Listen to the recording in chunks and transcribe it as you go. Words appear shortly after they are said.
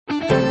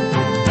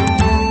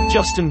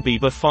Justin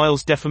Bieber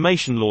files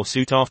defamation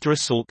lawsuit after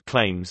assault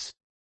claims.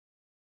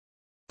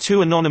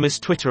 Two anonymous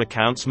Twitter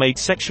accounts made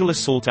sexual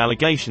assault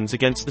allegations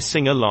against the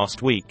singer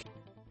last week.